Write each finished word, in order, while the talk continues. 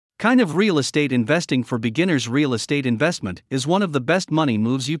Kind of real estate investing for beginners. Real estate investment is one of the best money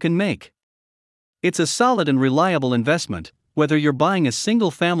moves you can make. It's a solid and reliable investment, whether you're buying a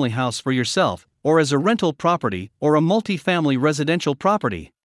single-family house for yourself, or as a rental property, or a multi-family residential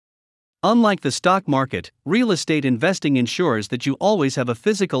property. Unlike the stock market, real estate investing ensures that you always have a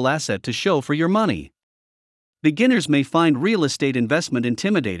physical asset to show for your money. Beginners may find real estate investment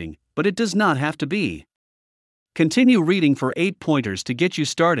intimidating, but it does not have to be. Continue reading for 8 pointers to get you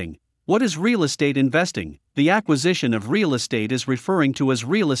starting. What is real estate investing? The acquisition of real estate is referring to as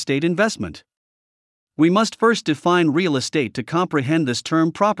real estate investment. We must first define real estate to comprehend this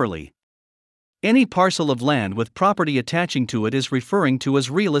term properly. Any parcel of land with property attaching to it is referring to as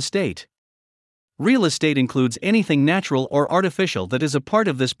real estate. Real estate includes anything natural or artificial that is a part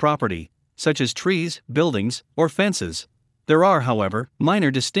of this property, such as trees, buildings, or fences. There are, however,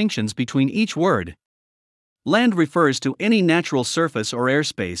 minor distinctions between each word. Land refers to any natural surface or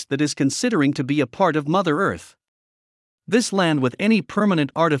airspace that is considering to be a part of Mother Earth. This land with any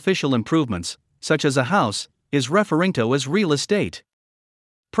permanent artificial improvements, such as a house, is referring to as real estate.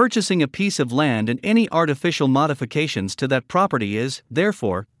 Purchasing a piece of land and any artificial modifications to that property is,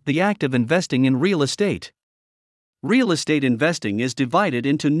 therefore, the act of investing in real estate. Real estate investing is divided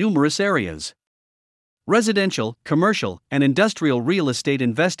into numerous areas. Residential, commercial, and industrial real estate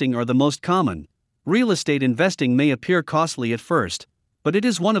investing are the most common. Real estate investing may appear costly at first, but it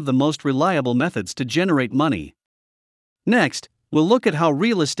is one of the most reliable methods to generate money. Next, we'll look at how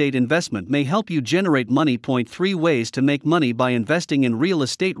real estate investment may help you generate money. Point 3 Ways to make money by investing in real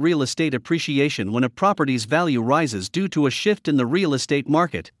estate. Real estate appreciation. When a property's value rises due to a shift in the real estate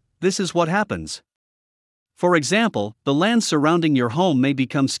market, this is what happens. For example, the land surrounding your home may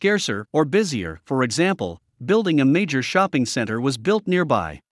become scarcer or busier. For example, building a major shopping center was built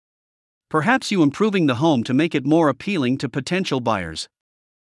nearby. Perhaps you improving the home to make it more appealing to potential buyers.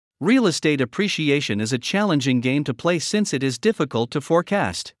 Real estate appreciation is a challenging game to play since it is difficult to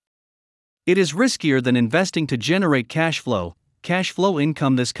forecast. It is riskier than investing to generate cash flow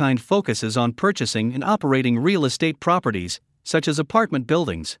income. This kind focuses on purchasing and operating real estate properties, such as apartment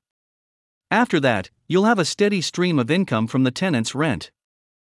buildings. After that, you'll have a steady stream of income from the tenant's rent.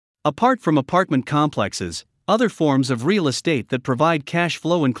 Apart from apartment complexes, other forms of real estate that provide cash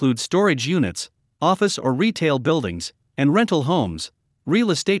flow include storage units, office or retail buildings, and rental homes. Real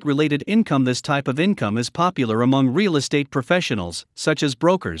estate-related income. This type of income is popular among real estate professionals, such as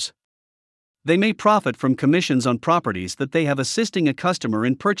brokers. They may profit from commissions on properties that they have, assisting a customer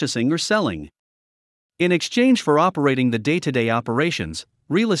in purchasing or selling. In exchange for operating the day-to-day operations,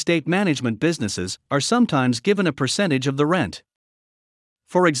 real estate management businesses are sometimes given a percentage of the rent.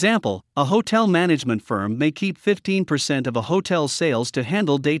 For example, a hotel management firm may keep 15% of a hotel's sales to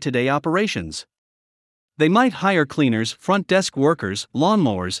handle day-to-day operations. They might hire cleaners, front desk workers,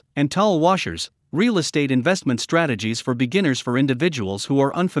 lawnmowers, and towel washers. Real estate investment strategies for beginners. For individuals who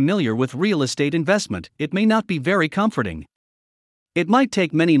are unfamiliar with real estate investment, it may not be very comforting. It might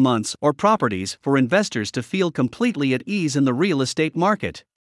take many months or properties for investors to feel completely at ease in the real estate market.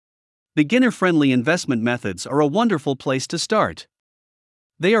 Beginner-friendly investment methods are a wonderful place to start.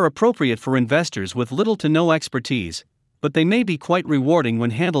 They are appropriate for investors with little to no expertise, but they may be quite rewarding when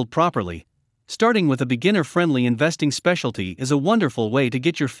handled properly. Starting with a beginner-friendly investing specialty is a wonderful way to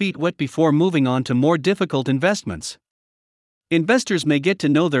get your feet wet before moving on to more difficult investments. Investors may get to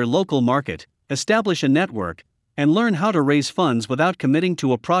know their local market, establish a network, and learn how to raise funds without committing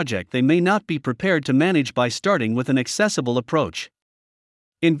to a project they may not be prepared to manage. By starting with an accessible approach,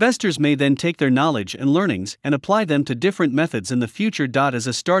 investors may then take their knowledge and learnings and apply them to different methods in the future. As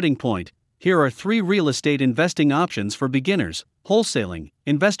a starting point, here are 3 real estate investing options for beginners. Wholesaling.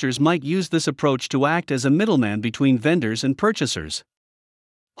 Investors might use this approach to act as a middleman between vendors and purchasers.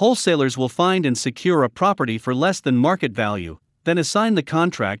 Wholesalers will find and secure a property for less than market value, then assign the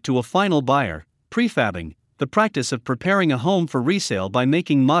contract to a final buyer. Prefabbing. The practice of preparing a home for resale by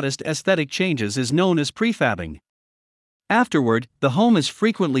making modest aesthetic changes is known as prefabbing. Afterward, the home is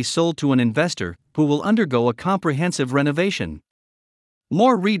frequently sold to an investor who will undergo a comprehensive renovation.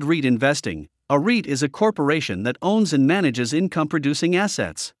 More REIT. REIT investing. A REIT is a corporation that owns and manages income-producing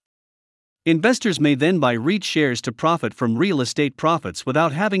assets. Investors may then buy REIT shares to profit from real estate profits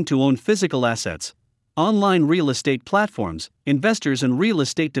without having to own physical assets. Online real estate platforms. Investors and real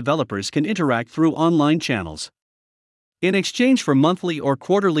estate developers can interact through online channels. In exchange for monthly or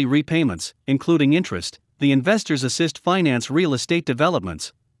quarterly repayments, including interest, the investors assist finance real estate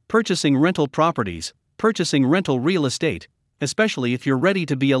developments, purchasing rental properties. Purchasing rental real estate, especially if you're ready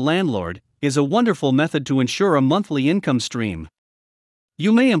to be a landlord, is a wonderful method to ensure a monthly income stream.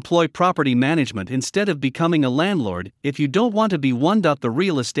 You may employ property management instead of becoming a landlord if you don't want to be one. The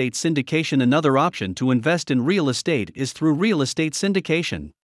real estate syndication. Another option to invest in real estate is through real estate syndication.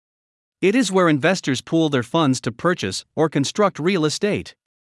 It is where investors pool their funds to purchase or construct real estate.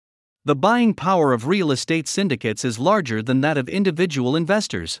 The buying power of real estate syndicates is larger than that of individual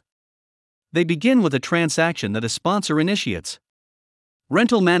investors. They begin with a transaction that a sponsor initiates.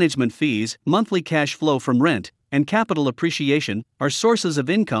 Rental management fees, monthly cash flow from rent, and capital appreciation are sources of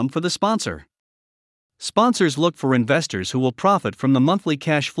income for the sponsor. Sponsors look for investors who will profit from the monthly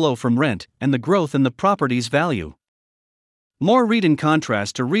cash flow from rent and the growth in the property's value. More read. In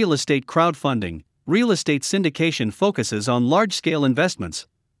contrast to real estate crowdfunding, real estate syndication focuses on large-scale investments.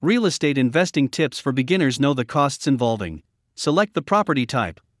 Real estate investing tips for beginners. Know the costs involving. Select the property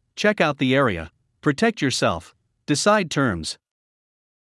type. Check out the area. Protect yourself. Decide terms.